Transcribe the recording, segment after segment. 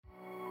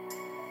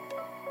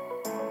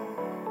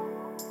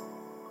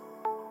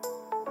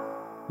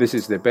This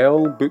is the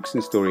Bell Books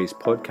and Stories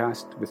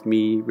podcast with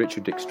me,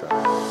 Richard Dykstra.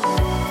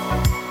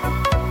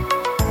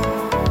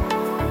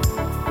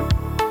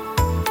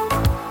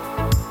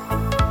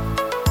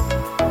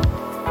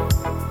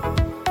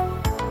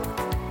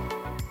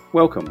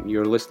 Welcome,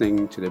 you're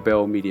listening to the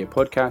Bell Media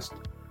podcast,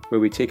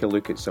 where we take a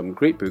look at some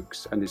great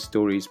books and the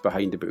stories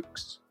behind the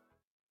books.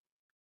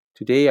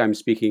 Today I'm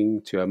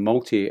speaking to a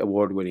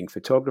multi-award winning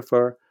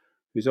photographer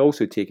who's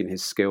also taken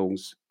his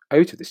skills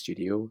out of the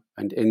studio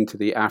and into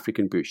the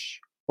African bush,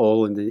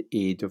 all in the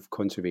aid of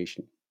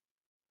conservation.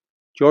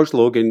 George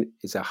Logan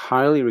is a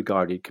highly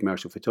regarded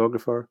commercial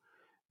photographer,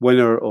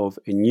 winner of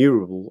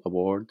innumerable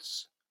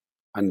awards.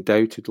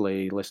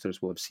 Undoubtedly,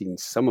 listeners will have seen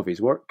some of his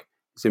work.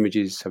 His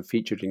images have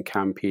featured in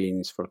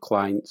campaigns for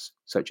clients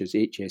such as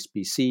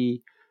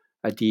HSBC,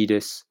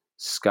 Adidas,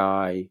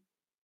 Sky,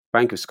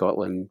 Bank of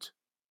Scotland,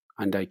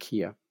 and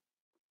IKEA.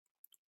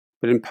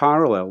 But in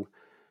parallel,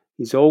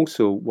 he's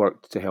also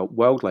worked to help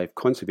wildlife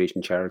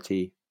conservation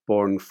charity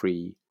Born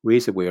Free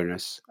raise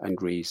awareness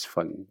and raise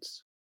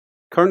funds.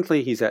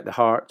 Currently, he's at the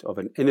heart of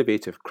an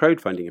innovative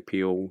crowdfunding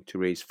appeal to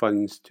raise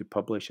funds to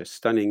publish a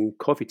stunning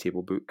coffee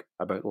table book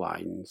about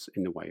lions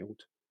in the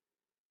wild.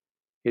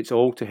 It's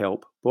all to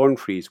help Born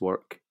Free's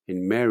work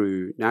in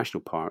Meru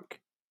National Park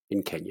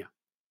in Kenya.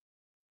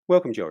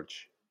 Welcome,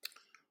 George.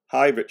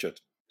 Hi, Richard.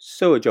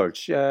 So,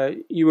 George,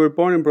 you were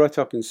born and brought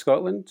up in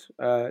Scotland.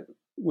 Were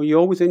you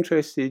always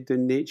interested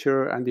in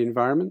nature and the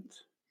environment?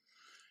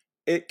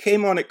 It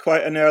came on at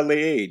quite an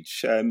early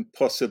age,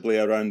 possibly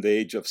around the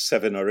age of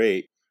 7 or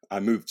 8. I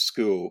moved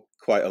school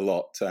quite a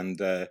lot, and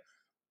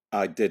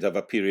I did have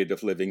a period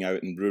of living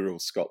out in rural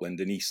Scotland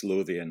in East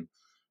Lothian.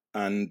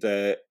 And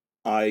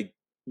I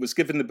was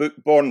given the book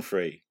Born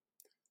Free,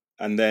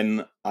 and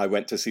then I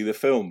went to see the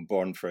film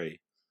Born Free.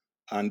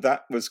 And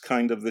that was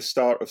kind of the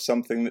start of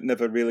something that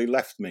never really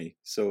left me.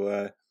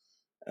 So,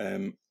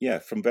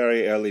 from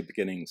very early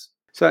beginnings.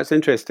 So that's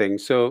interesting.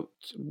 So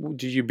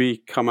did you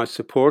become a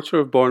supporter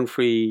of Born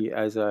Free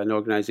as an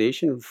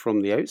organisation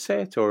from the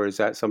outset, or is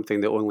that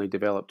something that only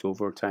developed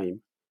over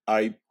time?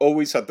 I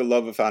always had the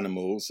love of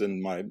animals, and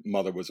my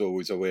mother was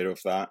always aware of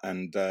that,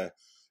 and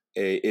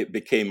it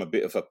became a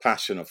bit of a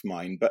passion of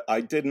mine. But I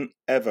didn't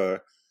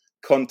ever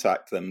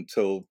contact them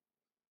till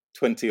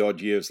 20 odd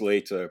years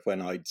later,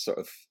 when I'd sort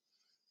of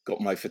got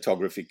my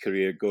photography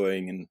career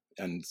going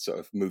and sort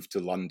of moved to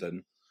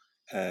London.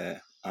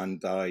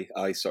 And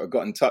I sort of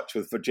got in touch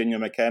with Virginia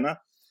McKenna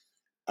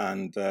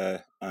and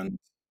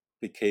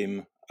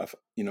became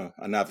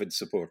an avid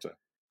supporter.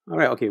 All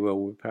right, okay, well,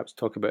 we'll perhaps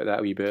talk about that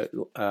a wee bit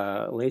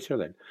later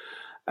then.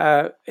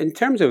 In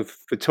terms of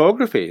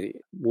photography,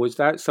 was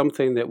that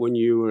something that when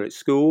you were at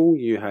school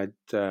you had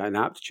an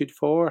aptitude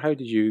for? How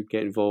did you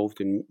get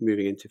involved in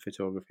moving into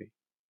photography?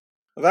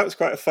 Well, that was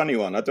quite a funny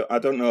one. I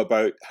don't know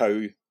about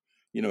how,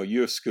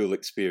 your school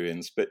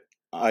experience, but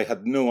I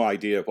had no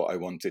idea what I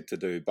wanted to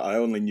do, but I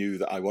only knew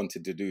that I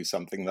wanted to do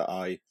something that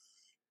I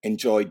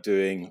enjoyed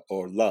doing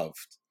or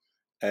loved.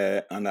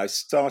 And I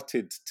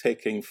started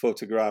taking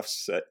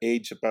photographs at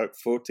age about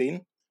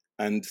 14.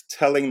 And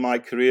telling my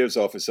careers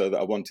officer that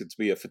I wanted to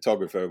be a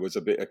photographer was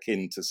a bit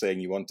akin to saying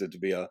you wanted to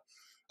be a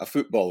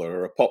footballer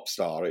or a pop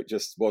star. It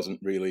just wasn't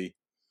really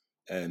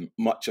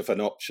much of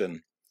an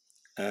option.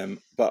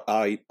 But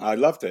I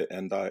loved it,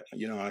 and I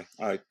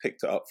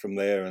picked it up from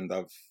there, and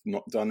I've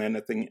not done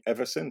anything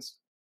ever since.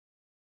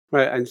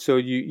 Right, and so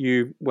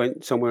you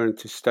went somewhere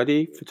to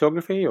study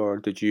photography, or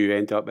did you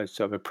end up as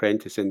sort of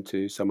apprentice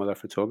into some other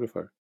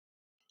photographer?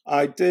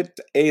 I did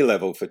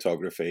A-level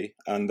photography,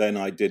 and then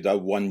I did a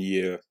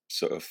 1-year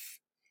sort of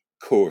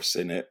course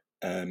in it.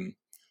 And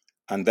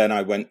then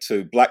I went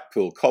to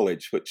Blackpool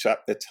College, which at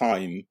the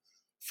time,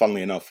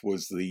 funnily enough,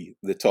 was the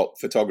top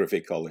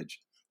photography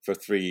college for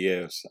 3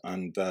 years.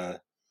 And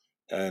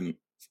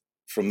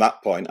from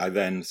that point, I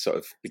then sort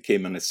of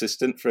became an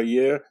assistant for a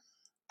year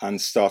and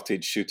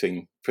started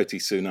shooting pretty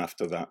soon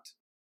after that.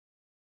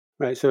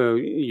 Right, so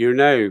you're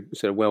now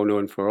sort of well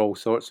known for all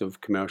sorts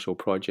of commercial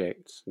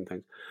projects and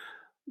things.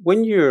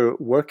 When you're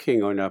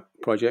working on a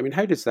project, I mean,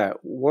 how does that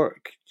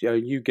work? Are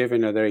you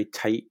given a very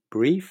tight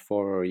brief,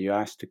 or are you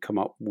asked to come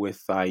up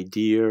with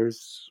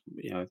ideas?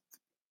 Can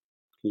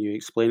you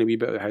explain a wee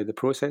bit how the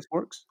process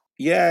works?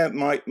 Yeah,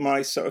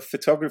 my sort of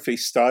photography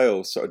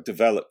style sort of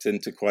developed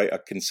into quite a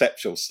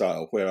conceptual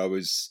style, where I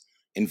was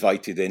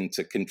invited in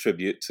to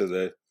contribute to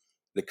the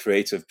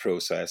creative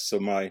process. So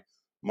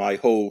my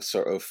whole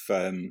sort of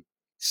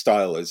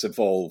style has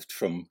evolved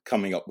from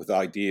coming up with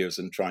ideas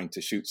and trying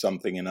to shoot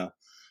something in a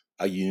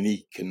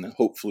unique and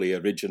hopefully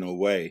original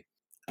way.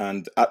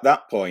 And at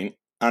that point,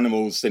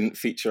 animals didn't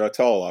feature at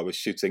all. I was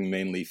shooting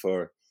mainly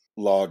for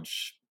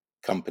large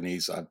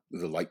companies,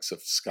 the likes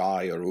of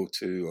Sky or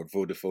O2 or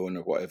Vodafone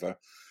or whatever.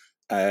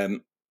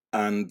 And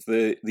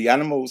the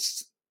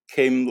animals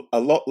came a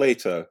lot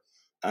later.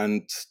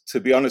 And to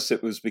be honest,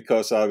 it was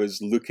because I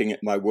was looking at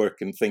my work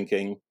and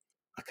thinking,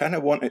 I kind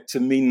of want it to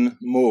mean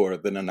more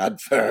than an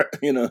advert,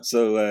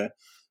 So,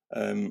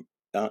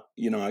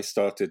 I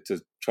started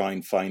to try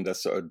and find a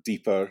sort of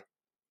deeper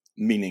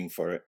meaning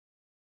for it.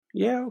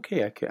 Yeah,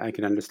 okay, I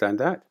can understand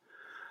that.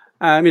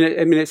 I mean,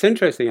 it's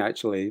interesting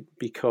actually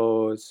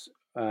because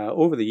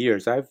over the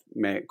years I've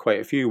met quite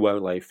a few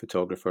wildlife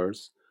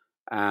photographers,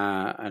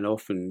 and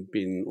often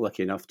been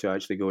lucky enough to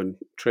actually go on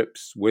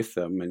trips with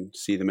them and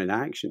see them in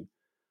action.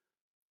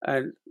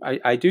 And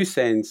I do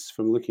sense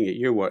from looking at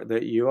your work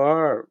that you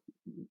are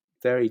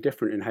very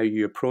different in how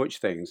you approach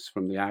things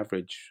from the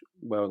average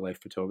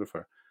wildlife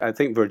photographer. I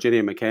think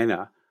Virginia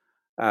McKenna,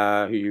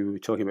 who you were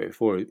talking about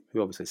before,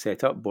 who obviously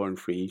set up Born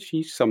Free,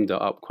 she summed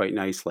it up quite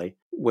nicely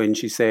when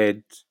she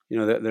said, you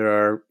know, that there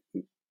are,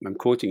 I'm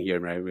quoting here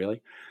now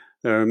really,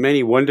 there are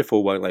many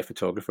wonderful wildlife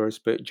photographers,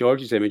 but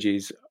George's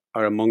images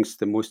are amongst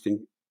the most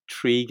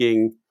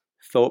intriguing,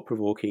 thought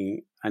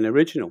provoking, and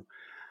original.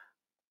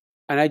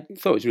 And I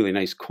thought it was a really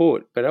nice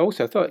quote, but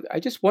I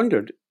just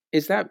wondered,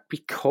 is that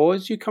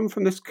because you come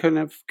from this kind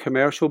of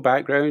commercial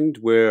background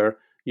where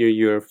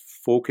your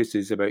focus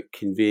is about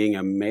conveying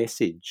a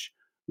message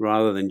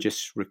rather than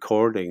just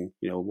recording,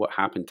 you know, what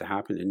happened to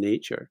happen in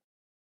nature?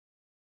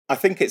 I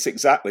think it's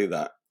exactly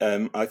that.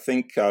 I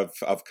think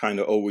I've kind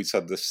of always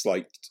had this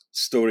slight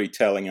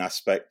storytelling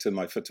aspect to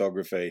my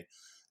photography,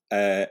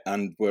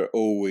 and we're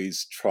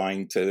always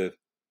trying to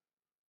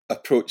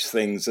approach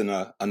things in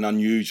an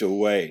unusual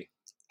way,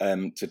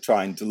 to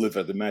try and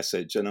deliver the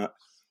message. And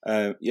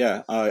I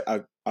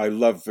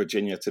love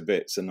Virginia to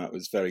bits, and that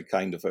was very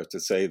kind of her to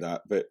say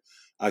that. But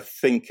I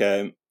think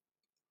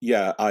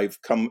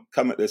I've come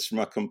at this from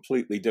a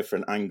completely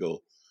different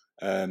angle.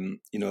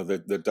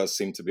 There does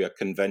seem to be a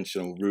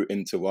conventional route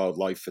into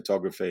wildlife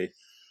photography,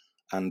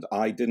 and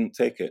I didn't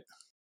take it.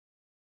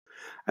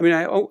 I mean,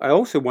 I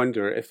also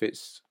wonder if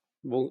it's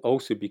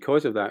also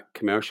because of that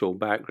commercial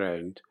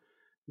background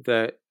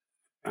that,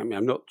 I mean,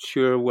 I'm not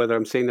sure whether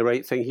I'm saying the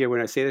right thing here when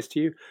I say this to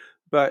you,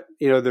 but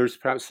you know, there's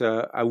perhaps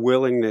a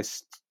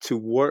willingness to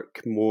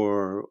work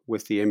more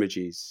with the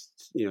images.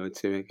 You know,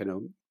 to kind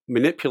of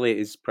manipulate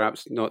is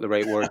perhaps not the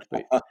right word,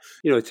 but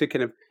you know, to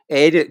kind of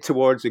edit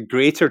towards a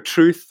greater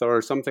truth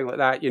or something like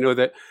that. You know,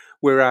 that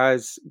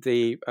whereas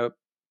the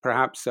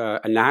perhaps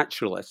a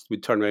naturalist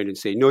would turn around and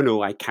say, "No,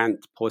 no, I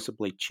can't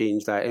possibly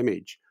change that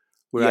image."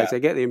 Yeah, Whereas I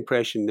get the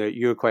impression that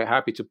you're quite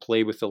happy to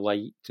play with the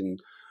light and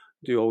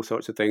do all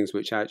sorts of things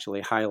which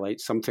actually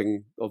highlight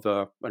something of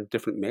a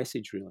different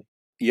message, really.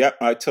 yeah,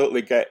 I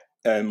totally get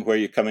where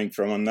you're coming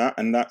from on that,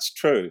 and that's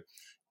true.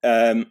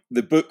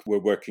 The book we're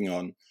working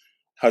on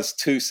has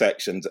two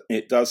sections.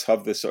 It does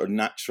have this sort of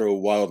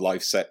natural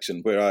wildlife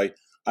section where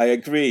I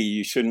agree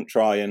you shouldn't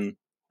try and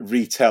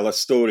retell a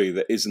story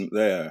that isn't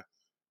there.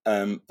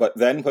 But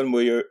then when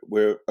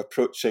we're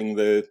approaching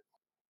the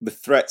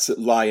threats that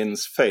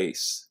lions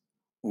face,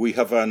 we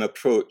have an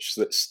approach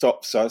that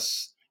stops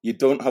us. You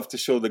don't have to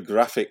show the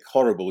graphic,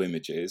 horrible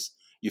images.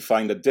 You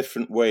find a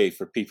different way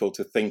for people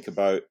to think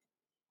about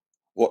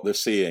what they're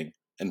seeing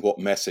and what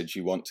message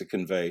you want to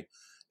convey.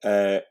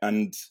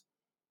 And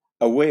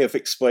a way of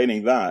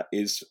explaining that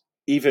is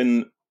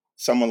even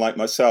someone like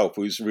myself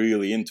who's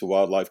really into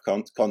wildlife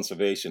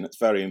conservation, it's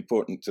very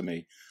important to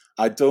me.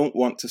 I don't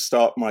want to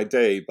start my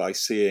day by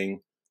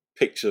seeing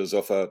pictures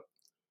of a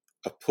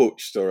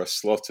poached or a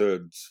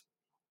slaughtered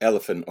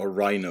elephant or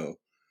rhino.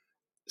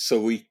 So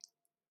we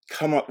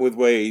come up with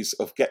ways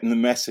of getting the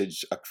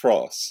message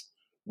across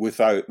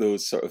without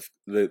those sort of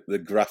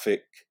the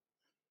graphic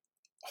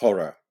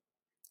horror.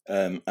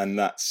 And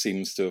that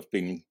seems to have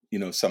been,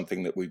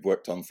 something that we've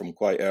worked on from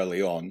quite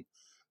early on.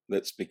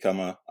 That's become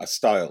a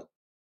style.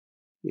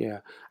 Yeah,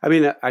 I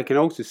mean, I can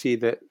also see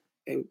that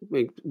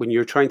when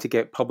you're trying to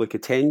get public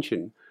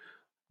attention,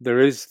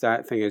 there is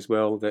that thing as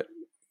well that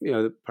you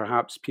know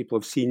perhaps people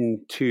have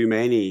seen too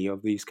many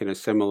of these kind of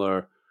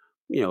similar,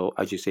 you know,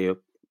 as you say,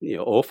 you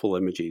know, awful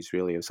images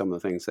really of some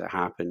of the things that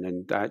happen,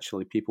 and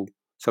actually people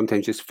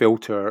sometimes just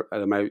filter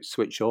them out,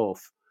 switch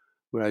off,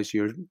 whereas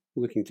you're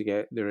looking to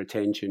get their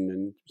attention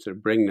and sort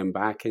of bring them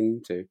back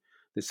into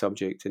the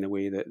subject in a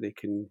way that they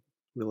can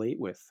relate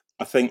with.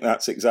 I think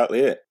that's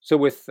exactly it. So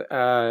with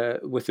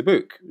the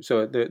book,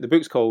 so the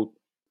book's called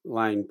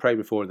Lion Pride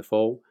Before the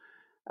Fall.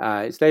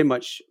 It's very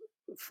much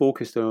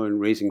focused on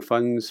raising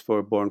funds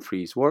for Born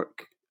Free's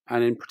work,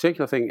 and in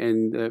particular, I think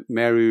in the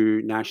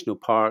Meru National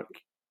Park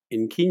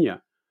in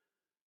Kenya.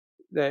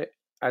 That,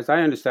 as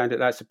I understand it,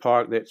 that's a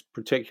park that's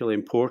particularly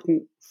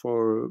important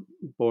for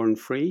Born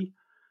Free,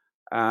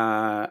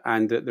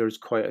 and that there's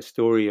quite a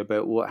story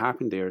about what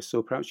happened there.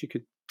 So perhaps you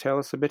could tell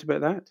us a bit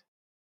about that.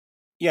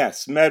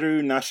 Yes,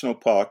 Meru National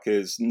Park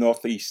is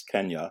northeast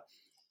Kenya.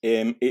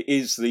 It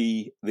is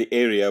the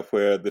area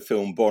where the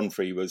film Born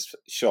Free was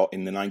shot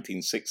in the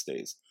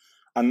 1960s.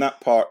 And that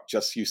park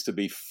just used to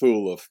be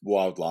full of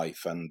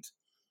wildlife and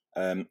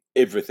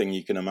everything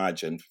you can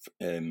imagine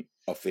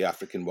of the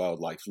African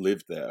wildlife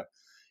lived there.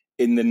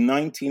 In the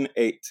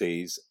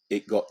 1980s,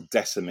 it got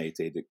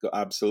decimated. It got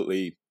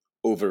absolutely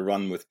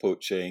overrun with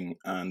poaching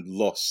and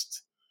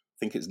lost, I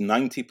think it's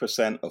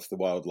 90% of the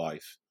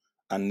wildlife,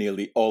 and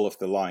nearly all of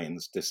the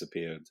lions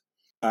disappeared.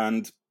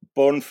 And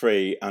Born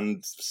Free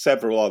and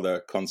several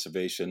other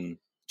conservation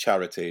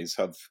charities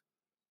have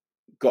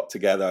got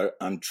together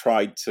and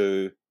tried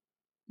to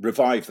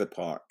revive the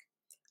park.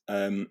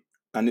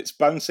 and it's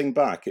bouncing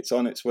back. It's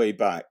on its way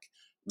back.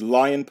 The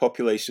lion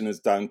population is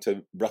down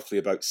to roughly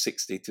about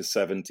 60 to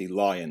 70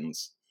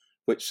 lions,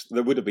 which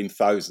there would have been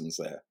thousands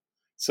there.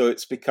 So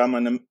it's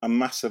become a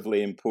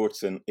massively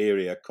important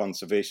area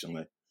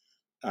conservationally,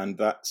 and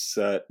that's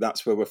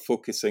where we're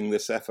focusing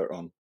this effort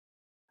on.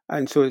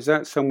 And so is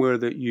that somewhere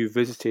that you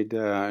visited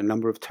a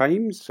number of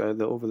times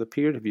over the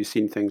period? Have you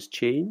seen things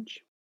change?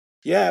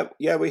 Yeah,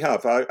 we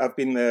have. I've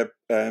been there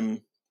 4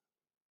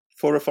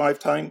 or 5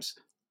 times,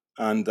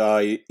 and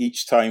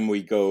each time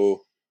we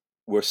go,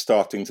 we're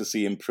starting to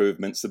see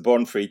improvements. The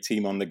Born Free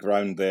team on the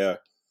ground there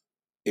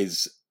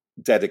is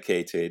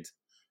dedicated,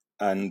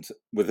 and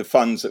with the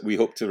funds that we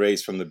hope to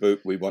raise from the book,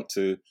 we want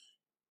to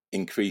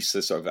increase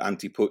the sort of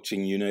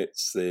anti-poaching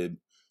units, the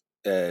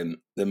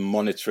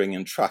monitoring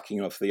and tracking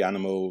of the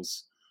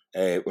animals.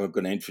 We're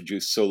going to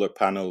introduce solar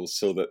panels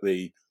so that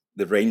the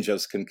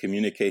rangers can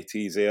communicate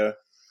easier.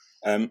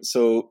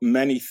 So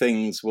many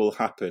things will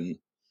happen,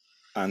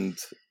 and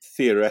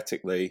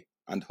theoretically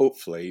and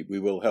hopefully we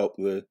will help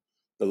the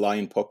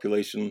lion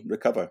population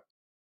recover.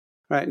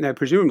 Right. Now,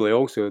 presumably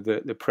also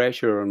the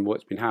pressure on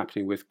what's been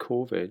happening with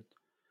COVID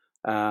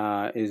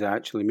is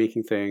actually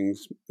making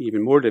things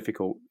even more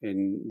difficult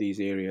in these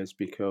areas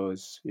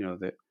because,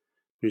 that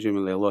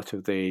presumably a lot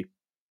of the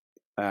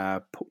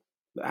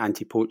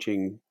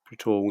anti-poaching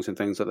patrols and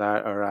things like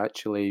that are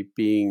actually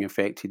being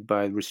affected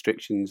by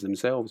restrictions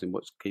themselves and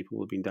what's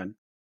capable of being done.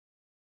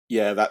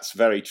 Yeah, that's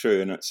very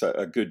true, and it's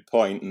a good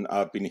point. And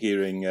I've been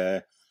hearing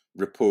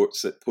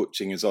reports that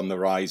poaching is on the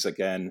rise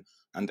again.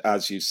 And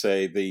as you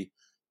say, the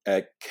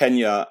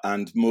Kenya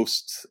and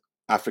most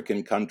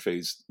African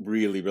countries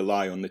really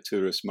rely on the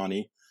tourist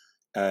money,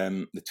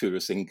 the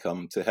tourist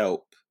income to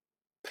help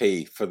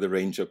pay for the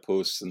ranger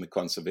posts and the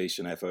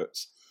conservation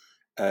efforts.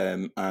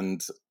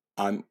 And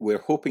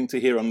we're hoping to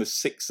hear on the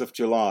 6th of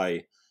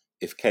July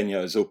if Kenya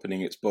is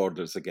opening its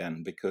borders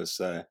again,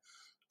 because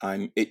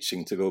I'm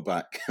itching to go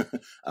back.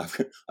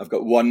 I've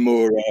got one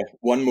more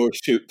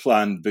shoot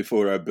planned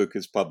before our book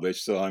is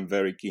published, so I'm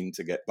very keen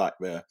to get back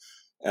there.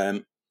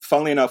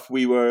 Funnily enough,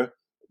 we were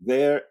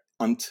there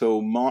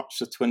until March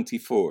the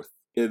 24th.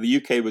 The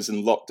UK was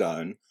in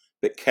lockdown,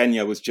 but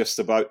Kenya was just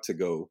about to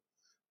go,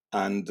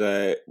 and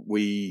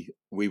we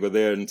were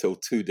there until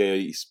 2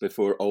 days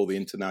before all the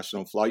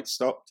international flights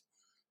stopped.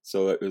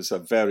 So it was a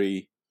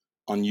very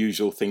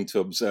unusual thing to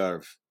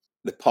observe.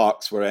 The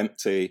parks were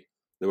empty.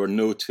 There were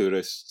no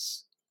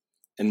tourists.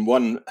 And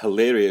one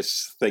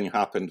hilarious thing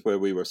happened where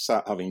we were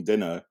sat having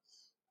dinner,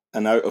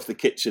 and out of the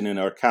kitchen in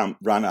our camp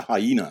ran a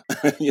hyena,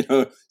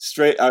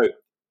 straight out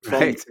from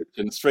the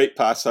kitchen, straight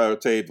past our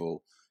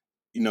table,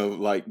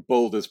 like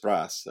bold as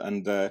brass.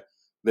 And the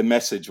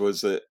message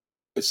was that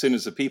as soon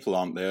as the people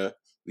aren't there,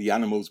 the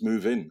animals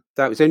move in.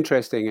 That was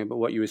interesting about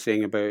what you were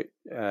saying about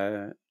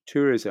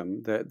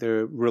tourism, that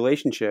the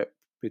relationship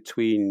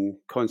between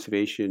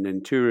conservation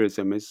and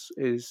tourism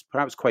is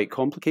perhaps quite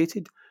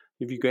complicated.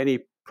 Have you got any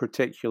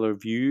particular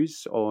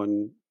views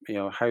on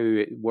how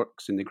it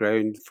works in the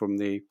ground from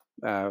the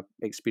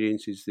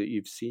experiences that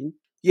you've seen?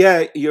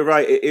 Yeah, you're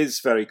right. It is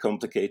very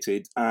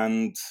complicated,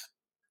 and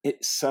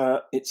it's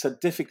a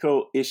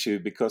difficult issue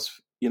because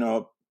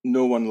no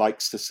one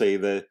likes to say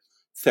the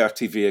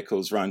 30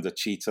 vehicles round a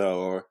cheetah,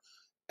 or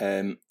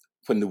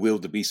when the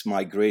wildebeest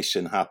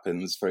migration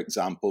happens, for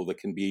example, there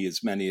can be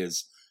as many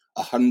as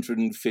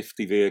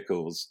 150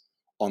 vehicles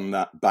on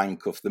that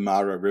bank of the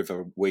Mara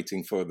River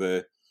waiting for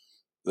the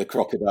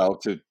crocodile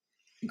to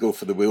go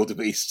for the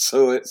wildebeest.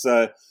 So it's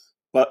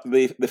but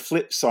the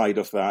flip side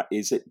of that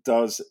is it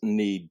does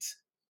need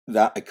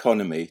that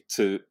economy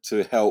to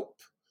help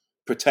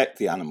protect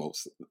the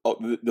animals.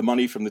 The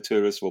money from the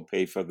tourists will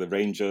pay for the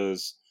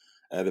rangers,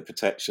 the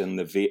protection,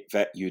 the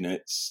vet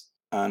units.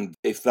 And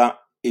if that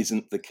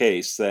isn't the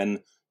case, then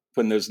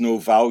when there's no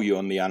value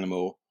on the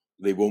animal,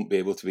 they won't be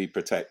able to be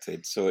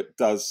protected. So it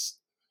does,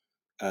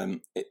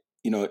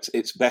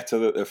 it's better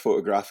that they're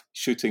photographed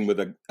shooting with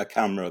a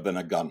camera than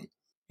a gun.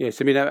 Yes,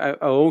 I mean, I've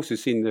also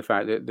seen the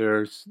fact that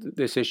there's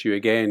this issue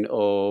again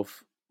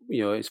of,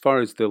 as far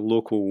as the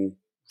local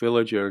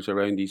villagers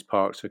around these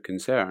parks are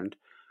concerned,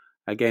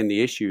 again,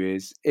 the issue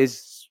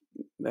is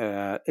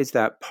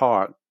that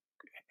park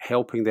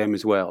helping them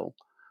as well?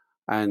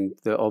 And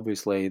that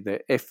obviously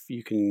that if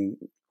you can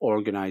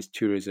organize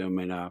tourism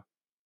in a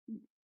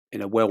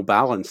well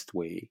balanced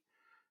way,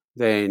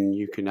 then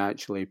you can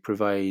actually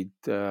provide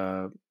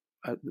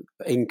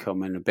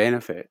income and a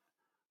benefit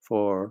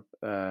for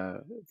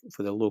the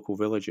local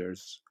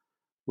villagers,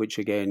 which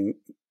again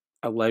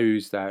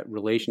allows that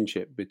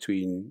relationship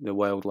between the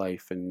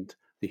wildlife and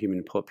the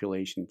human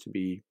population to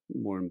be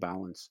more in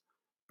balance.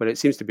 But it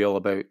seems to be all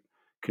about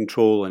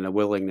control and a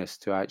willingness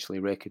to actually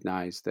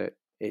recognize that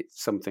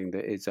it's something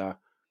that is a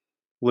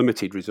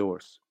limited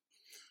resource.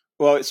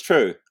 Well, it's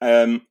true.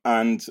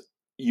 And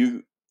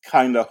you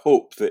kind of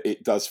hope that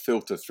it does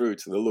filter through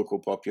to the local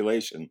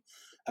population.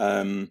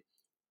 And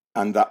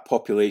that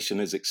population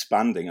is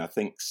expanding. I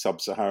think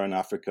sub-Saharan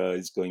Africa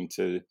is going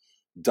to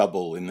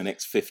double in the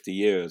next 50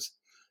 years.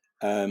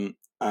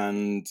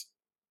 And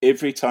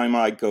every time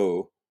I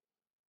go,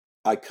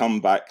 I come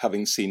back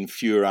having seen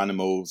fewer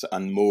animals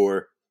and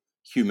more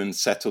human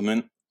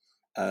settlement.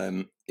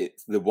 The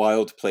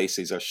wild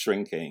places are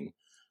shrinking,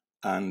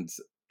 and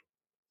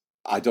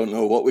I don't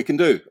know what we can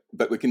do,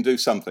 but we can do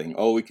something.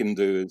 All we can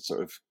do is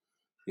sort of,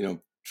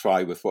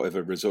 try with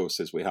whatever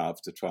resources we have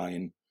to try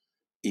and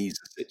ease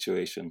the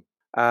situation.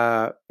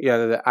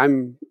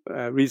 I'm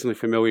reasonably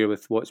familiar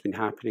with what's been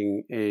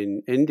happening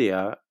in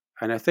India,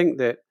 and I think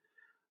that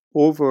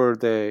over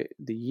the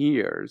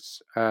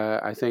years,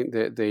 I think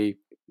that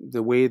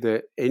the way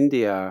that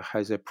India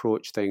has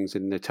approached things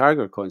in the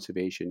tiger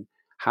conservation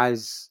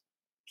has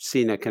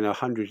seen a kind of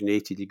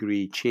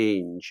 180-degree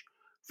change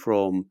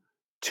from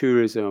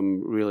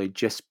tourism really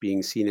just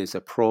being seen as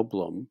a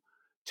problem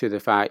to the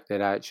fact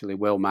that actually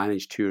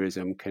well-managed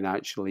tourism can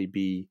actually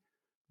be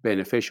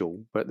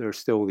beneficial, but there's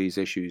still these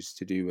issues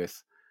to do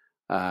with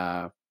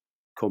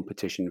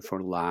competition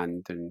for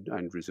land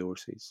and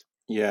resources.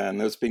 Yeah, and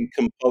there's been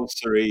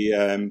compulsory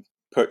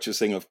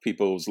purchasing of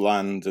people's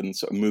land and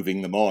sort of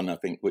moving them on, I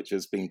think, which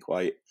has been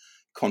quite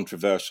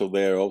controversial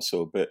there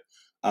also. But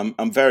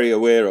I'm very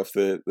aware of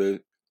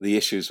the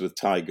issues with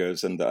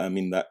tigers, and I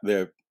mean that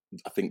they're,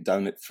 I think,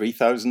 down at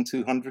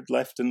 3,200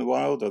 left in the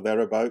wild or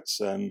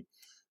thereabouts.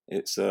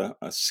 It's a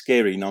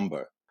scary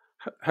number.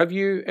 Have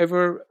you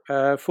ever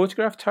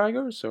photographed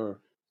tigers, or?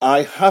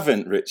 I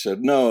haven't,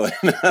 Richard. No,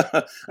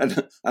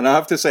 and I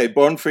have to say,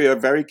 Born Free are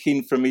very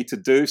keen for me to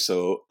do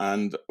so,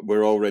 and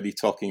we're already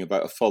talking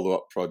about a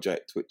follow-up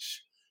project,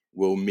 which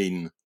will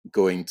mean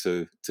going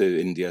to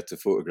India to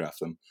photograph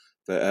them.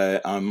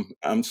 But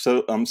I'm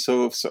so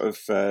sort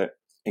of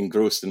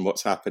engrossed in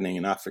what's happening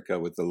in Africa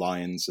with the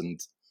lions and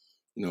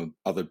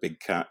other big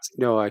cats.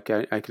 No, I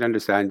can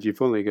understand.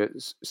 You've only got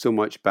so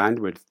much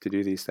bandwidth to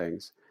do these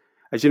things.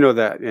 As you know,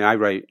 that I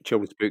write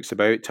children's books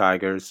about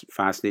tigers,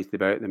 fascinated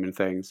about them and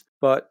things.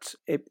 But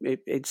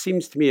it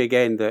seems to me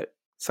again that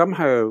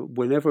somehow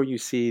whenever you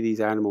see these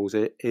animals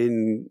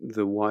in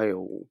the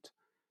wild,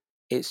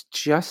 it's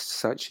just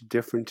such a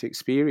different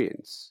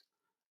experience.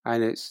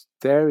 And it's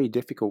very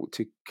difficult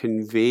to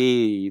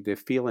convey the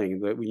feeling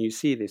that when you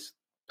see this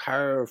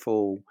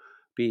powerful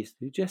beast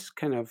who just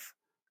kind of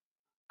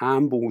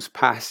ambles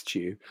past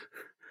you,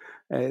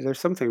 there's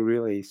something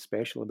really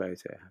special about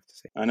it, I have to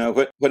say. I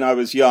know when I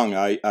was young,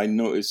 I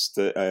noticed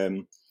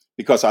that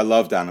because I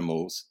loved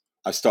animals,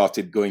 I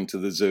started going to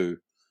the zoo.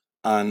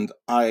 And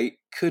I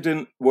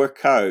couldn't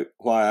work out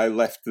why I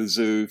left the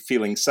zoo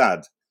feeling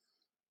sad.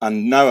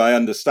 And now I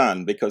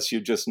understand, because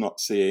you're just not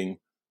seeing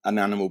an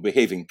animal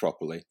behaving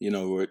properly.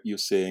 You're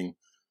seeing,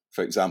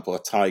 for example,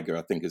 a tiger,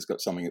 I think, has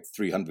got something at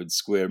 300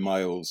 square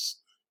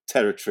miles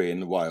territory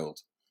in the wild.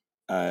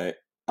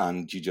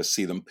 And you just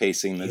see them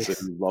pacing the zoo,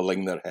 Yes.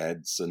 lolling their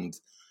heads. And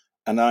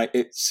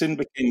it soon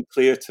became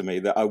clear to me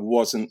that I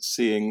wasn't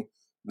seeing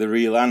the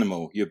real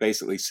animal. You're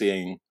basically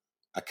seeing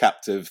a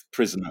captive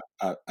prisoner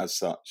as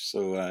such.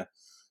 So,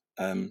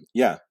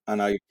 yeah,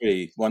 and I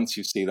agree. Once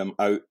you see them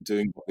out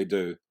doing what they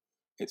do,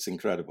 it's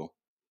incredible.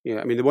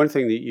 Yeah, I mean, the one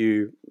thing that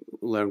you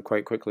learn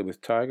quite quickly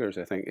with tigers,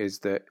 I think, is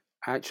that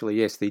actually,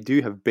 yes, they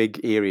do have big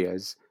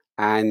areas,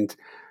 and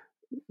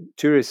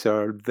tourists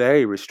are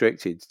very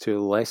restricted to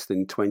less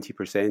than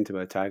 20% of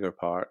a tiger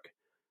park.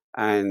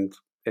 And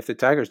if the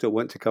tigers don't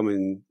want to come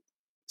and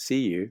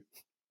see you,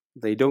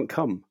 they don't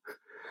come.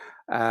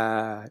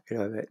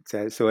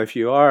 So if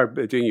you are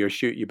doing your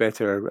shoot, you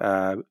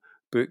better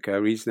book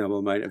a reasonable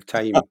amount of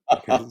time,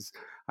 because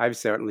I've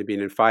certainly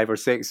been in 5 or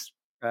 6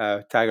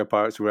 tiger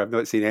parks where I've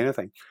not seen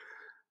anything.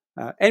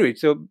 Anyway,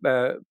 so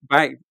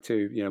back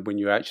to when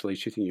you're actually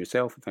shooting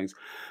yourself and things,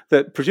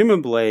 that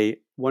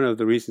presumably one of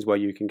the reasons why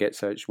you can get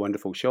such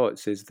wonderful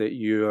shots is that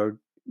you've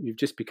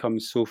just become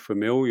so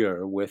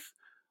familiar with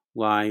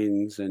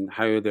lions and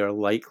how they're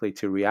likely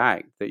to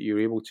react that you're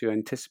able to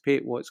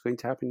anticipate what's going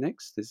to happen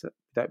next.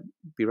 That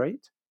be right?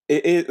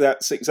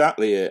 That's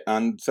exactly it.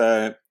 And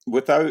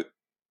without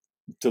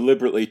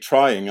deliberately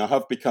trying, I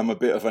have become a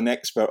bit of an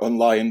expert on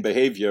lion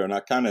behavior, and I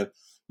kind of,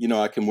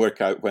 I can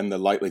work out when they're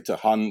likely to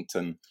hunt.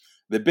 And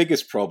the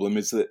biggest problem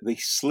is that they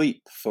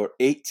sleep for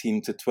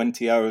 18 to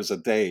 20 hours a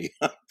day.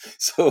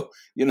 So,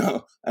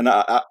 and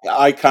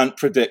I can't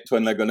predict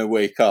when they're going to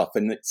wake up.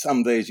 And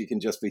some days you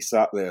can just be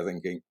sat there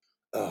thinking,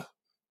 oh.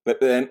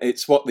 But then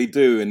it's what they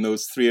do in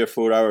those 3 or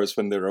 4 hours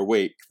when they're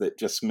awake that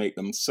just make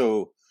them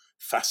so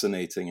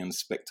fascinating and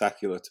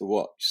spectacular to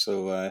watch.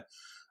 So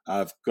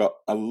I've got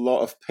a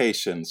lot of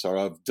patience, or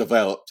I've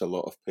developed a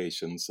lot of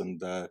patience. And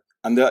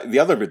the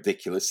other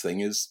ridiculous thing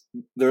is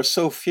there are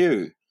so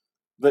few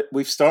that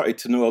we've started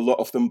to know a lot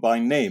of them by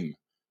name.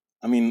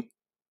 I mean,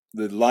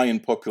 the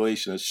lion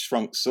population has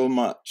shrunk so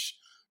much.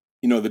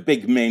 The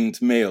big maned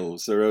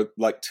males, there are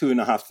like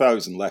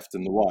 2,500 left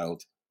in the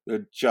wild.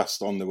 They're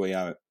just on the way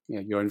out. Yeah,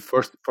 you're in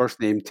first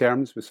name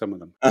terms with some of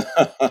them.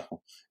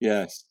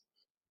 Yes.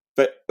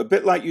 But a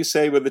bit like you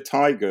say with the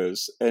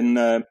tigers,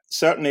 in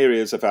certain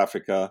areas of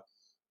Africa,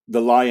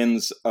 the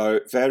lions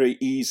are very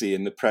easy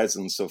in the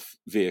presence of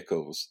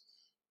vehicles.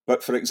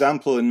 But for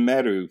example, in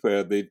Meru,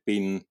 where they've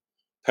been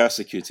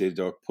persecuted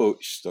or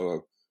poached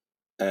or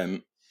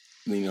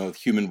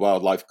human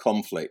wildlife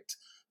conflict,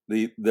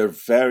 they're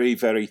very,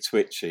 very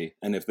twitchy,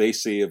 and if they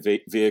see a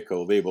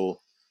vehicle, they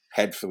will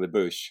head for the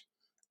bush,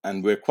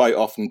 and we're quite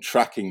often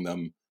tracking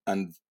them,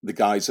 and the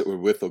guys that we're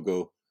with will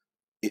go,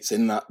 "It's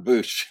in that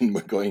bush," and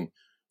we're going,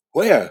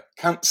 "Where?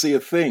 Can't see a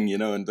thing,"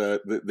 and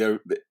they're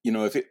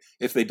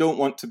if they don't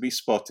want to be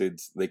spotted,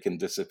 they can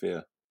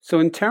disappear. So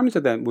in terms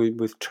of that,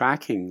 with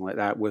tracking like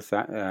that, with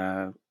that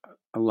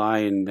a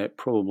lion that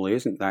probably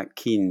isn't that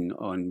keen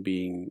on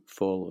being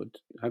followed,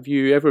 have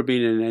you ever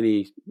been in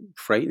any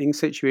frightening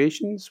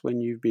situations when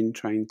you've been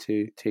trying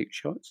to take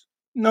shots?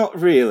 Not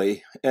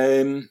really.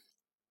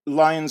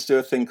 Lions do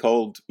a thing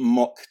called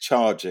mock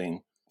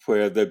charging,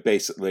 where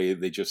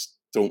they just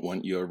don't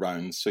want you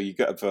around. So you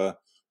get a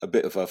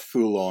bit of a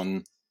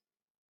full-on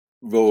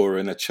roar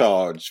and a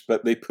charge,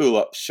 but they pull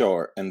up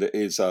short, and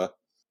it's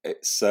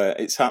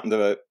happened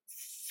about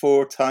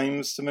 4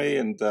 times to me,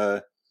 and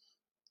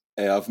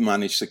I've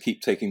managed to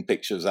keep taking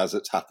pictures as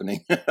it's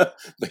happening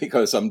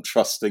because I'm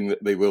trusting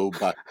that they will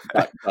back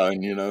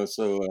down.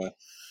 So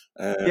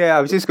yeah,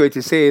 I was just going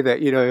to say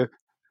that you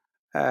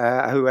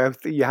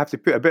have to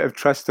put a bit of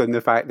trust on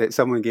the fact that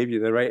someone gave you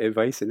the right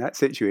advice in that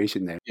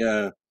situation. Then,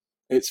 yeah,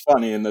 it's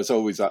funny, and there's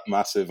always that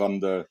massive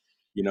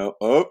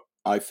oh,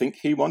 I think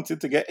he wanted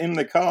to get in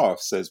the car,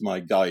 says my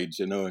guide,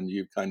 and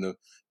you kind of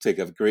take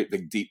a great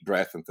big deep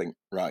breath and think,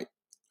 right,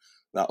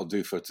 that'll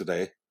do for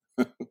today.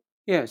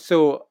 yeah.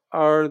 So,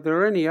 are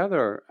there any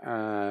other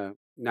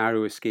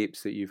narrow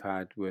escapes that you've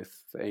had with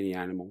any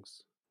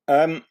animals?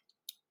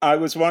 I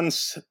was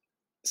once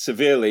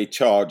severely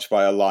charged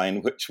by a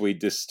lion which we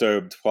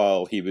disturbed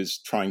while he was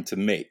trying to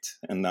mate,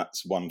 and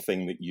that's one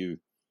thing that you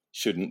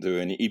shouldn't do.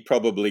 And he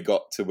probably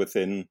got to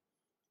within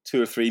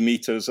 2 or 3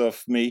 meters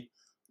of me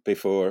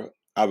before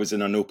I was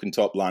in an open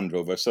top Land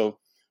Rover. So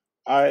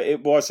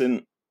it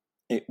wasn't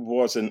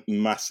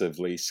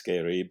massively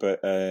scary, but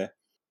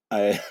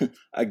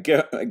a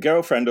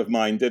girlfriend of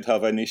mine did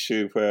have an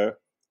issue where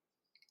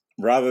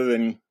rather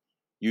than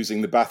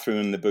using the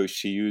bathroom in the bush,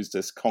 she used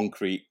this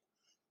concrete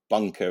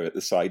bunker at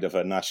the side of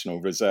a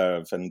national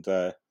reserve. And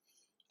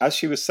as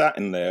she was sat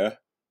in there,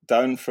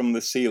 down from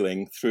the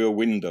ceiling through a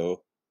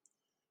window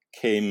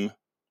came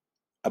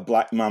a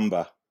black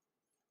mamba,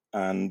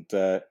 and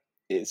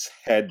its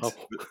head. Oh,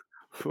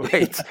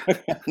 right.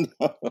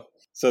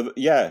 So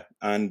yeah,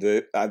 and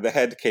the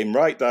head came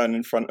right down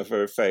in front of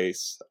her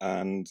face,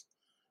 and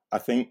I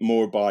think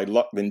more by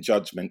luck than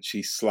judgment,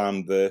 she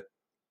slammed the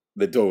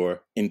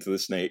door into the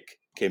snake,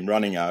 came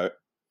running out,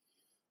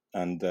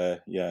 and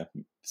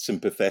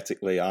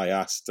sympathetically I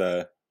asked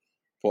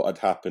what had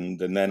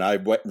happened, and then I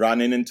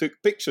ran in and took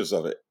pictures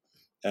of it.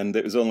 And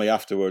it was only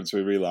afterwards we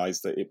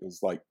realized that it was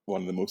like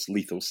one of the most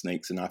lethal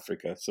snakes in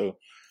Africa. So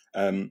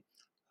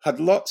had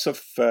lots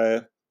of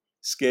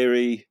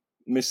scary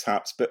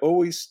mishaps, but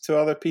always to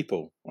other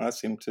people. I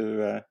seem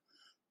to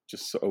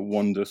just sort of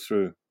wander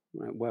through.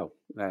 Well,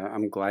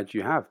 I'm glad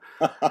you have.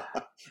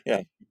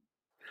 Yeah.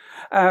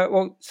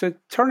 Well, so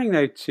turning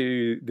now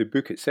to the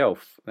book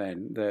itself,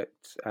 then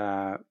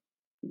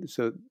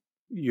so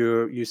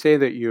you say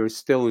that you're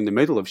still in the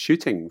middle of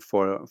shooting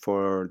for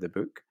the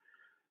book,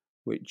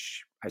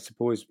 which I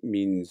suppose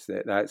means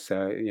that's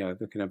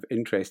the kind of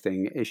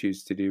interesting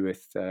issues to do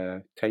with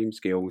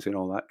timescales and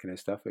all that kind of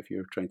stuff if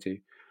you're trying to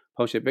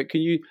publish it. But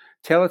can you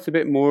tell us a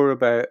bit more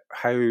about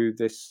how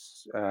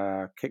this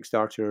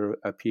Kickstarter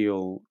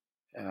appeal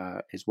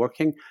is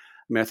working?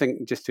 I mean, I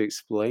think just to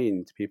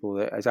explain to people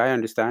that, as I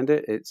understand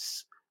it,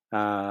 it's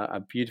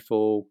a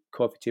beautiful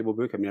coffee table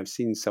book. I mean, I've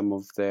seen some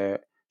of the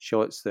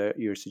shots that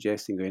you're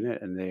suggesting go in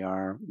it, and they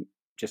are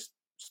just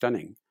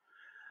stunning.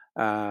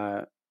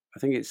 I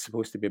think it's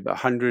supposed to be about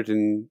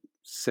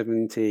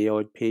 170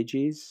 odd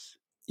pages.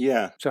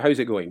 Yeah. So how's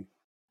it going?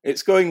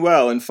 It's going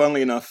well, and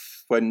funnily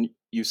enough, when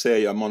you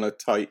say I'm on a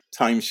tight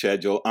time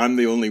schedule, I'm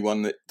the only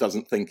one that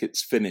doesn't think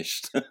it's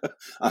finished.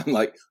 I'm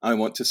like, I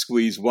want to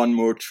squeeze one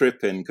more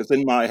trip in, because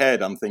in my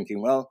head I'm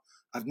thinking, well,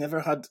 I've never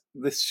had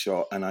this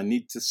shot, and I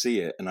need to see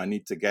it, and I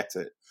need to get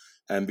it.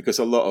 And because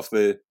a lot of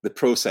the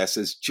process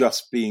is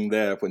just being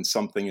there when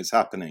something is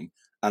happening,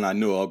 and I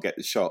know I'll get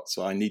the shot,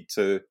 so I need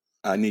to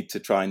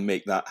try and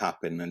make that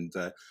happen. And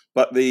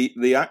but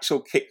the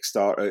actual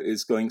Kickstarter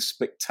is going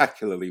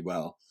spectacularly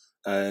well.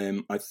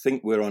 I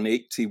think we're on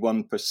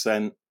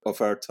 81%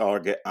 of our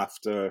target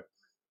after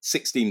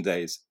 16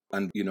 days,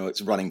 and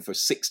it's running for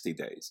 60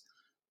 days.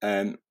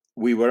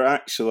 We were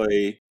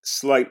actually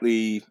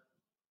slightly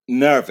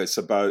nervous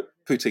about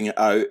putting it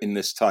out in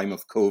this time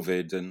of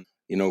COVID and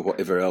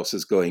whatever else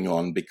is going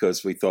on,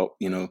 because we thought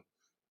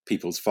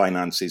people's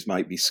finances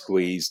might be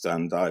squeezed,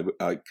 and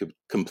I could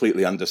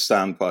completely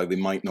understand why they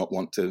might not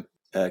want to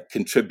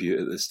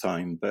contribute at this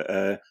time.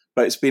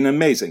 But it's been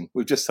amazing.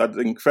 We've just had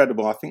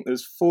incredible. I think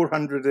there's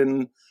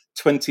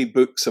 420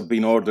 books have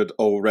been ordered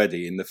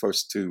already in the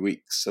first 2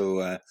 weeks.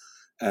 So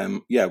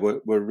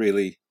we're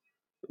really,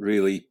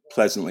 really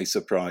pleasantly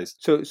surprised.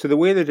 So the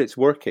way that it's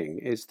working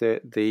is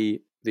that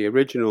the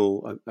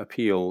original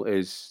appeal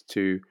is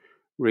to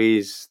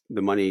raise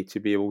the money to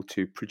be able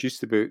to produce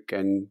the book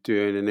and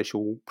do an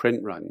initial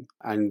print run,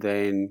 and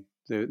then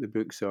the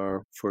books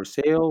are for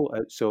sale.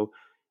 So,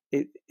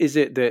 is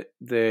it that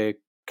the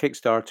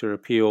Kickstarter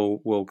appeal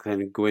will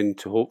kind of go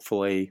into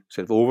hopefully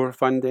sort of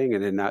overfunding,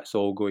 and then that's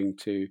all going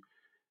to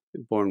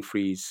Born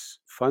Free's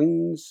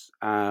funds?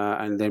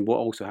 And then what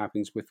also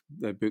happens with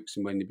the books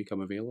and when they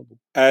become available?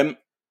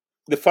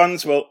 The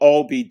funds will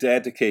all be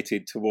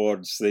dedicated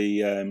towards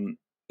the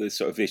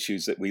sort of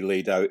issues that we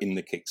laid out in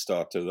the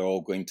Kickstarter. They're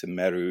all going to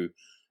Meru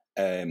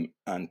and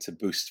to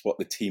boost what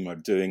the team are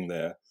doing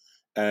there.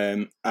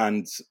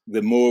 And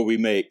the more we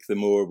make, the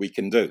more we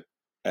can do.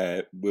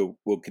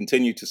 We'll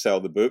continue to sell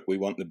the book. We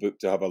want the book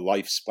to have a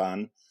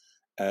lifespan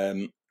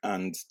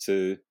and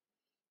to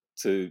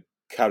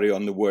carry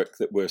on the work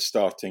that we're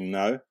starting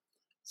now.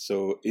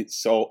 So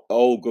it's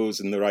all goes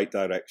in the right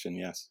direction.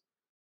 Yes.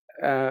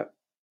 I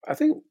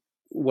think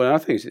one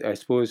of the things I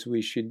suppose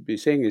we should be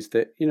saying is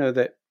that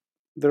that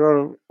there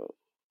are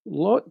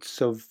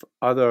lots of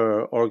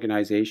other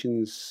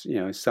organizations,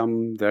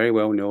 some very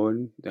well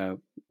known,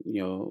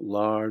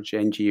 large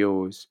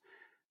NGOs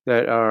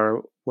that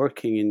are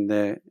working in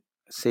the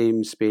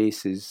same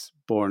space as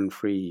Born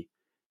Free.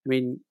 I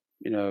mean,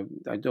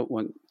 I don't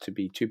want to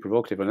be too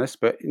provocative on this,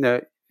 but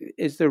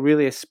is there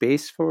really a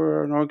space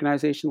for an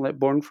organization like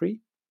Born Free?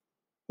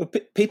 Well,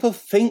 people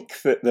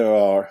think that there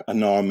are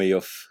an army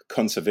of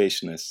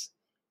conservationists,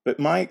 but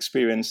my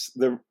experience,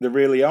 there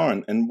really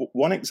aren't. And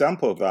one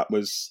example of that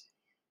was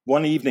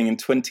one evening in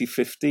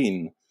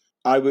 2015,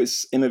 I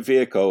was in a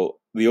vehicle,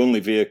 the only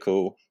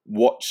vehicle,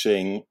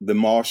 watching the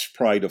Marsh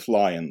Pride of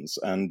Lions,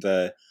 and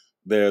they're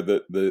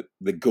the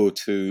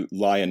go-to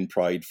lion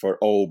pride for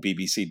all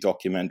BBC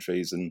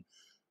documentaries and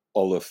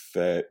all of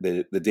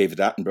the David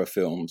Attenborough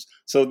films.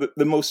 So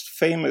the most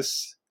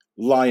famous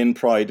lion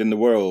pride in the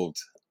world.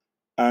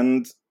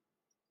 And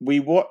we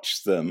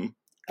watched them,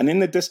 and in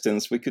the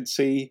distance we could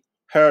see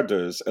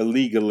herders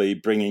illegally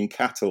bringing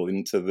cattle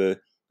into the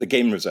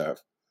game reserve.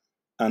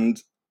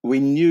 And we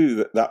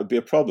knew that would be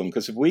a problem,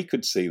 because if we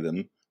could see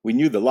them, we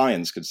knew the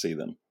lions could see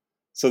them.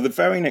 So the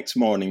very next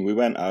morning we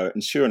went out,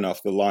 and sure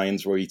enough, the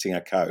lions were eating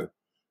a cow.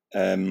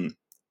 And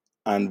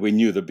we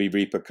knew there'd be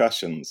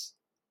repercussions.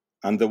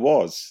 And there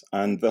was.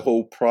 And the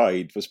whole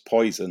pride was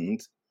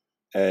poisoned.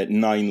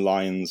 9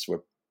 lions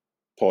were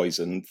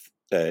poisoned.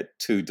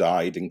 2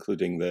 died,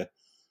 including the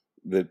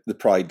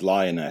pride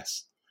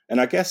lioness.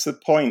 And I guess the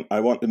point I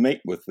want to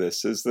make with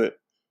this is that,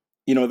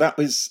 that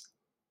was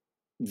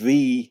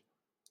the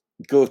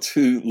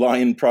go-to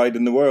lion pride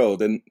in the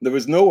world, and there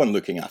was no one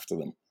looking after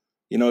them.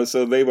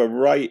 So they were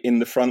right in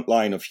the front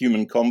line of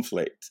human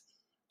conflict.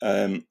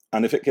 And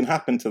if it can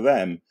happen to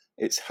them,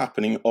 it's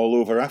happening all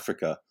over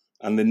Africa,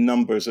 and the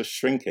numbers are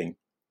shrinking.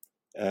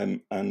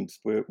 And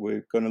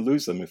we're going to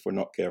lose them if we're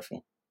not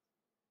careful.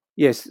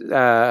 Yes,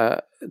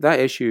 that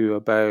issue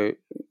about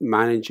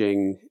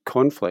managing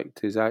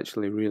conflict is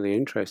actually really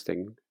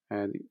interesting.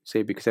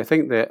 Because I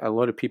think that a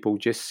lot of people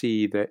just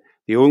see that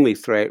the only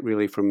threat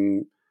really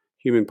from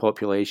human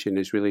population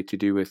is really to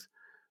do with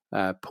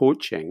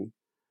poaching,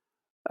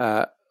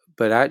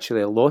 but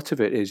actually a lot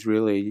of it is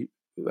really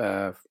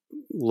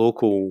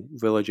local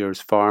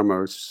villagers,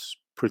 farmers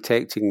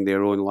protecting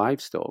their own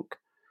livestock.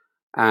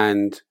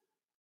 And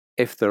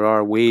if there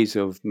are ways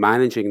of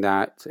managing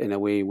that in a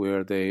way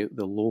where the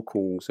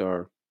locals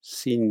are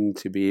seen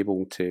to be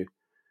able to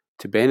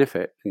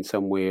benefit in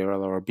some way or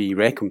other, or be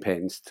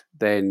recompensed,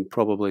 then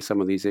probably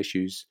some of these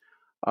issues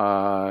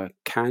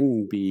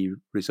can be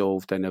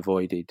resolved and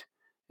avoided.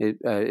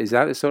 Is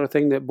that the sort of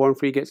thing that Born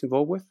Free gets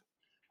involved with?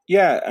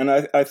 Yeah, and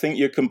I think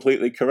you're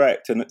completely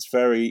correct. And it's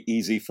very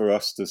easy for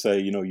us to say,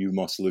 you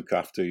must look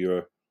after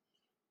your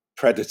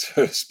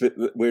predators, but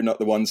we're not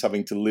the ones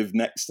having to live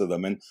next to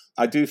them. And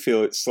I do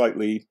feel it's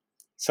slightly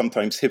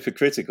sometimes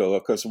hypocritical,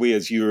 because we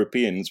as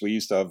Europeans, we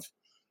used to have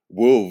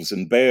wolves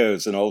and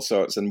bears and all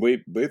sorts, and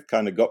we've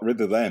kind of got rid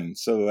of them.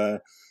 So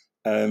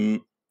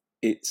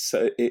it's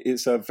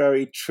a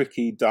very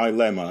tricky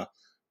dilemma.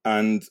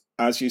 And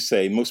as you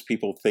say, most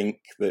people think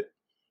that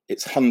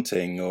it's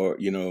hunting or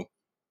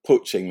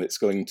poaching that's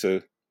going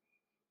to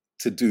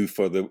do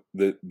for the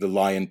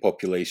lion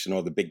population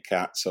or the big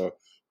cats,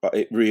 but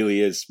it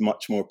really is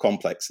much more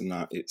complex than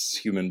that. It's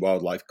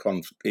human-wildlife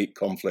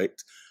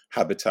conflict,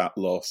 habitat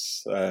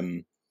loss,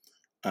 and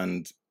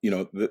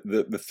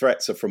the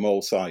threats are from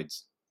all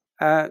sides.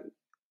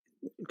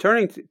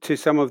 Turning to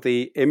some of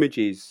the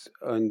images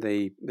on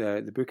the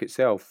book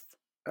itself,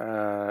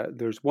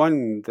 there's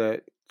one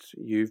that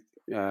you've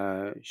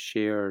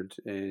shared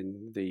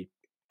in the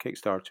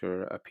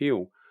Kickstarter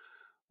appeal,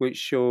 which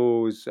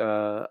shows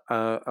a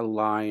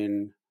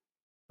lion,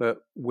 but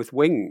with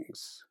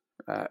wings.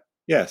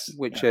 Yes,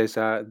 which is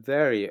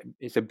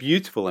it's a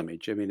beautiful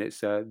image. I mean,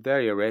 it's a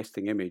very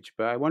arresting image.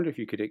 But I wonder if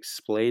you could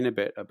explain a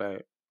bit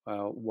about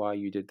why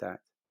you did that.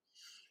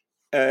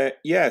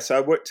 Yes, I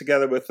worked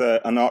together with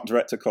an art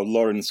director called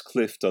Lawrence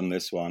Clift on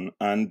this one,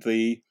 and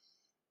the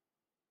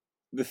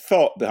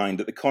thought behind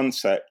it, the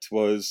concept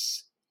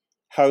was,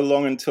 how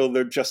long until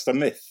they're just a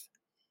myth?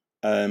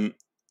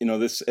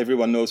 This,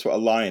 everyone knows what a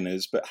lion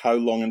is, but how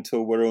long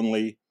until we're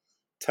only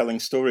telling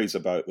stories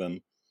about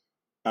them?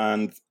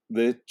 and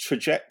the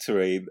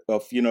trajectory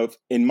of,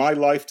 in my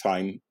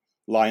lifetime,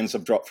 lions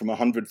have dropped from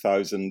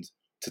 100,000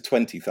 to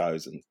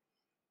 20,000,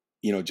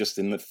 just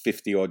in the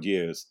 50 odd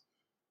years.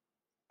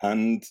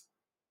 And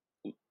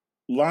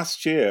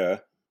last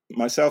year,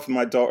 myself and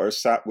my daughter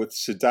sat with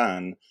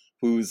Sudan,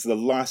 who's the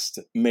last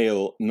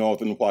male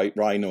northern white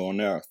rhino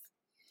on Earth.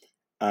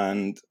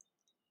 And,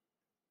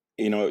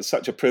 it's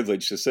such a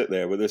privilege to sit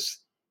there with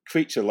this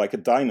creature like a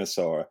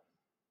dinosaur.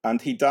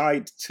 And he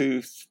died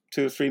two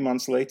or 3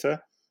 months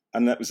later.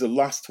 And that was the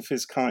last of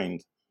his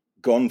kind,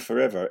 gone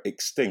forever,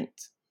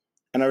 extinct.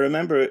 And I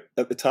remember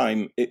at the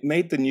time, it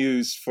made the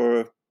news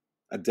for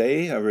a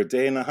day or a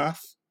day and a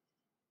half.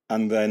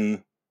 And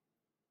then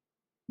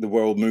the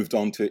world moved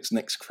on to its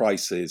next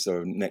crisis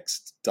or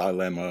next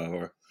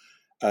dilemma.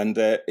 And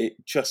it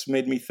just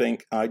made me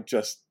think, I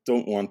just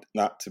don't want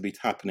that to be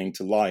happening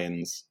to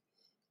lions.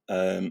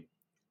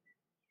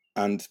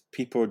 And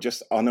people are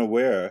just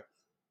unaware.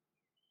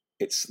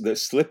 They're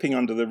slipping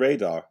under the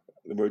radar.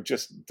 We're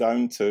just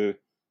down to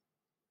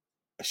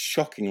a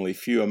shockingly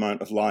few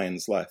amount of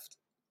lions left.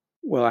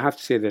 Well, I have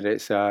to say that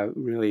it's a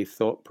really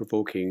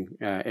thought-provoking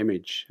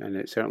image, and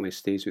it certainly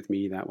stays with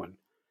me, that one.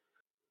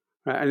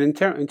 And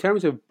in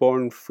terms of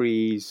Born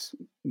Free's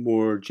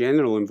more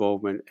general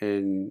involvement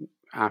in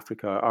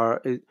Africa,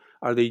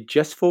 are they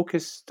just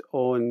focused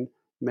on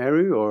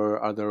Meru, or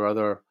are there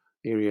other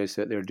areas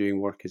that they're doing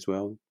work as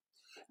well?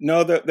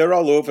 No, they're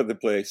all over the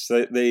place.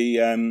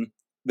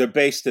 They're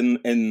based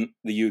in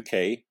the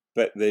UK,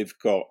 but they've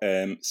got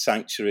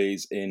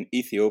sanctuaries in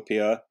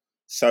Ethiopia,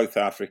 South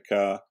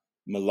Africa,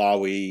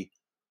 Malawi,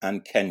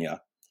 and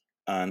Kenya.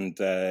 And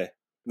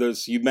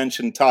you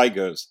mentioned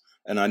tigers,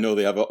 and I know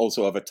they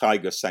also have a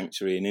tiger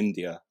sanctuary in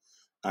India.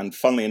 And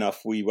funnily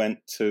enough, we went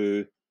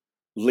to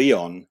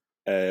Leon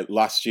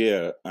last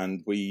year,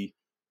 and we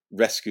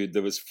rescued.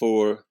 There was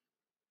 4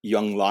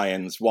 young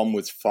lions. One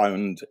was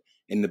found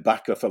in the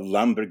back of a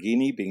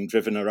Lamborghini being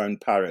driven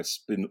around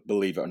Paris,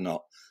 believe it or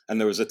not. And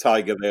there was a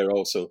tiger there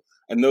also.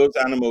 And those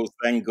animals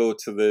then go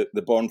to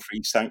the Born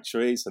Free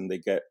sanctuaries, and they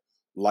get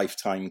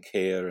lifetime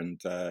care. And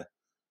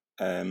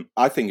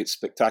I think it's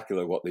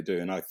spectacular what they do.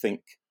 And I think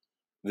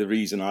the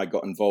reason I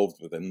got involved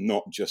with them,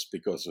 not just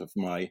because of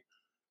my,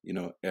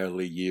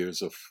 early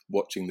years of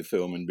watching the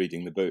film and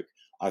reading the book,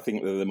 I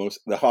think they're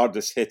the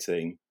hardest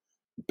hitting,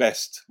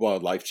 best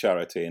wildlife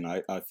charity. And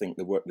I think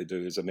the work they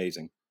do is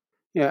amazing.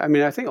 Yeah, I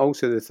mean, I think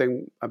also the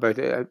thing about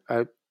it,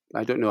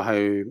 I don't know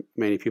how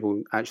many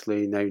people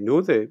actually now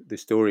know the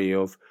story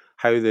of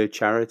how the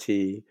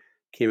charity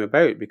came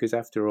about, because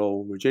after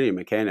all, Virginia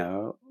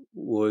McKenna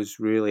was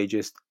really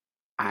just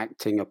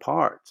acting a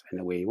part in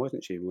a way,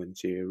 wasn't she, when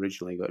she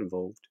originally got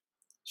involved?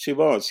 She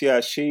was,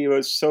 yeah. She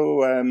was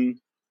so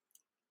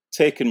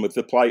taken with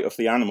the plight of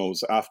the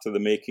animals after the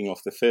making of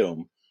the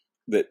film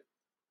that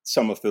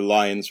some of the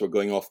lions were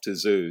going off to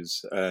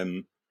zoos.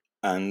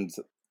 And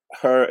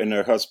her and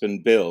her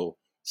husband, Bill,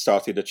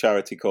 started a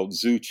charity called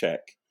Zoo Check.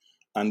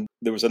 And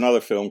there was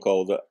another film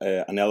called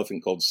An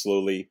Elephant Called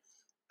Slowly,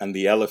 and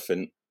the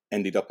elephant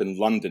ended up in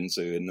London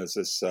Zoo. And there's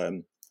this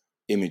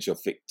image of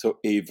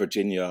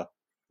Virginia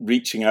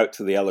reaching out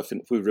to the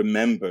elephant who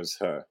remembers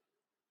her.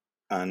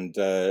 And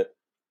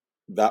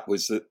that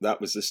was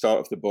the start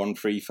of the Born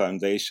Free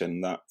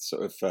Foundation, that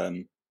sort of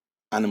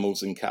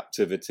animals in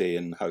captivity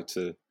and how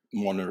to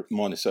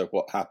monitor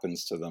what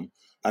happens to them.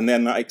 And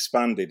then that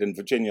expanded, and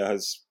Virginia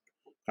has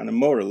kind of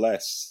more or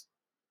less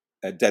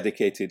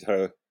dedicated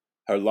her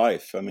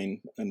life. I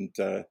mean, and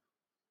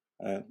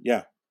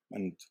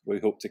and we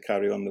hope to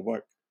carry on the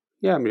work.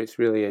 Yeah, I mean, it's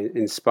really an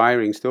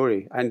inspiring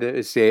story, and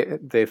it's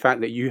the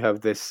fact that you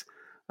have this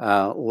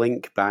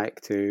link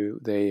back to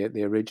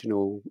the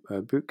original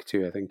book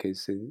too, I think,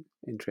 is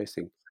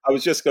interesting. I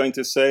was just going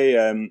to say,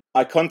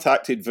 I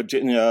contacted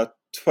Virginia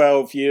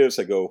 12 years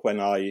ago when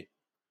I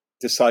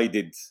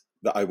decided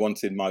that I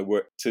wanted my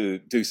work to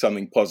do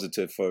something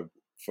positive for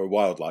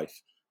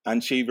wildlife,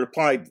 and she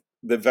replied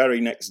the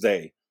very next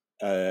day,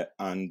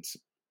 and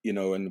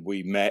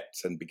we met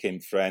and became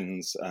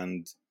friends,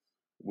 and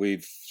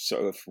we've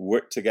sort of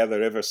worked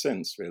together ever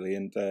since, really.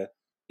 And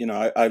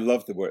I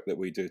love the work that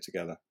we do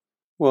together.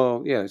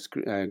 Well, yeah, it's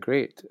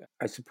great.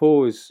 I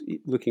suppose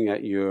looking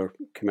at your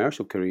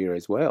commercial career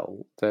as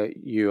well, that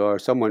you are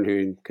someone who,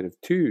 in kind of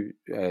 2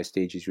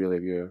 stages really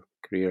of your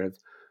career, have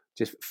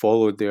just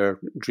followed their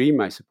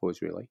dream, I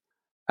suppose, really.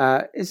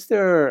 Is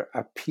there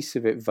a piece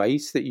of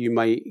advice that you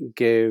might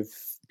give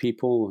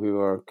people who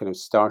are kind of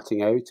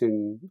starting out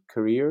in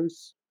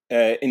careers?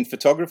 In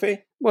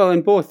photography? Well,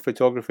 in both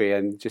photography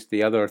and just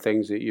the other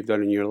things that you've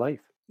done in your life.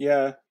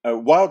 Yeah,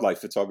 wildlife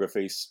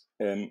photography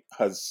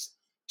has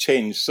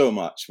changed so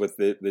much with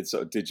the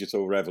sort of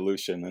digital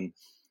revolution,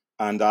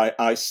 and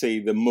I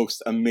see the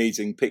most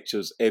amazing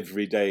pictures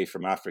every day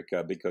from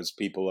Africa because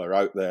people are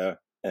out there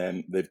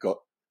and they've got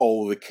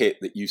all the kit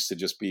that used to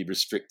just be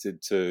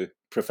restricted to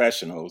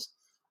professionals,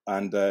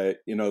 and the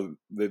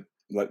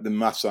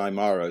Masai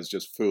Mara is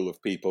just full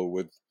of people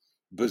with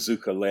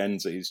bazooka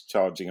lenses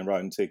charging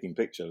around taking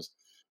pictures.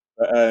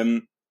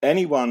 But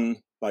anyone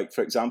like,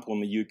 for example,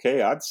 in the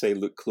UK, I'd say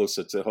look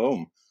closer to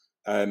home.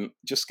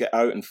 Just get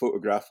out and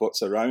photograph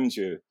what's around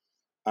you.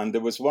 And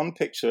there was one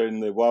picture in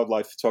the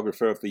Wildlife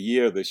Photographer of the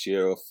Year this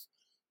year of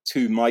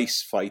two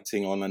mice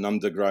fighting on an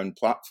underground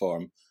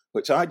platform,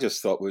 which I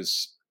just thought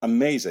was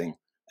amazing.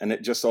 And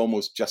it just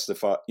almost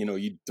justified,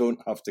 you don't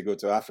have to go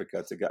to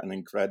Africa to get an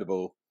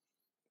incredible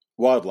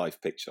wildlife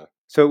picture.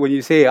 So when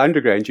you say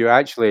underground, you're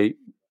actually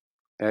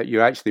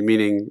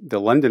meaning the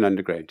London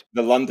Underground.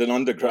 The London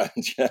Underground,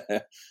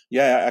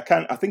 yeah.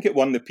 I think it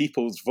won the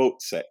People's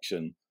Vote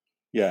section.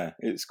 Yeah,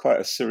 it's quite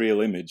a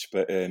surreal image,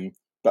 but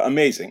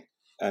amazing.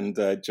 And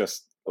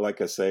just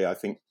like I say, I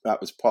think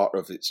that was part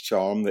of its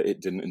charm, that it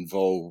didn't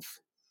involve,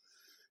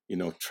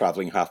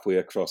 traveling halfway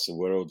across the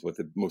world with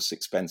the most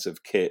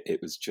expensive kit.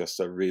 It was just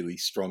a really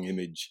strong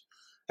image.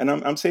 And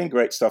I'm seeing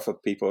great stuff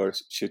of people are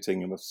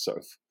shooting with sort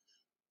of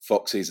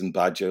foxes and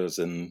badgers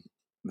and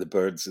the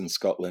birds in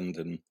Scotland.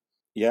 And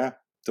yeah,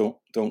 don't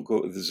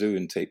go to the zoo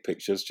and take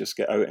pictures. Just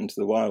get out into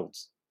the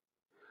wilds.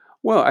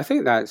 Well, I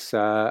think that's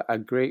a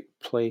great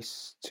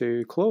place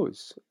to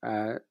close.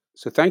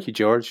 So thank you,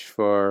 George,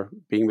 for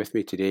being with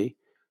me today.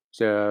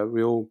 It's a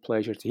real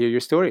pleasure to hear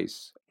your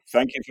stories.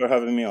 Thank you for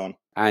having me on.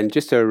 And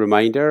just a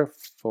reminder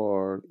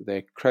for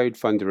the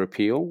crowdfunder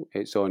appeal,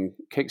 it's on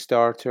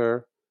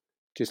Kickstarter.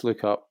 Just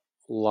look up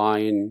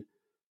Lion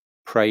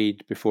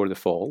Pride Before the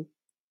Fall.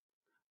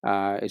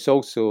 It's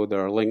also,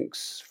 there are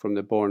links from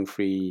the Born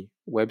Free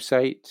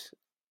website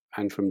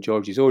and from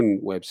George's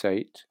own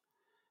website.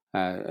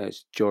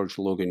 It's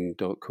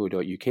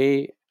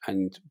georgelogan.co.uk,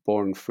 and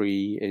Born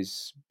Free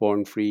is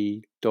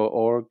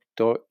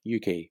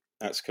bornfree.org.uk.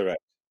 That's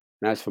correct.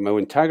 And as for my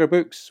own Tiger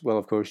books, well,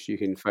 of course, you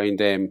can find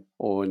them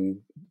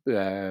on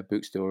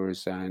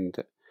bookstores and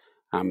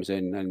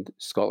Amazon and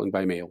Scotland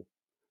by Mail.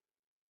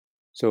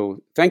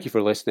 So thank you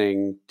for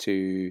listening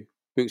to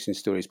Books and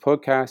Stories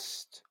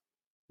podcast.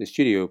 The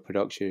studio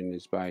production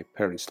is by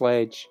Perrin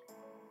Sledge.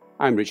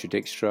 I'm Richard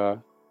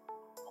Dykstra.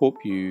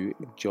 Hope you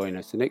join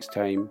us the next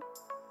time.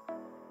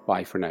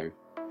 Bye for now.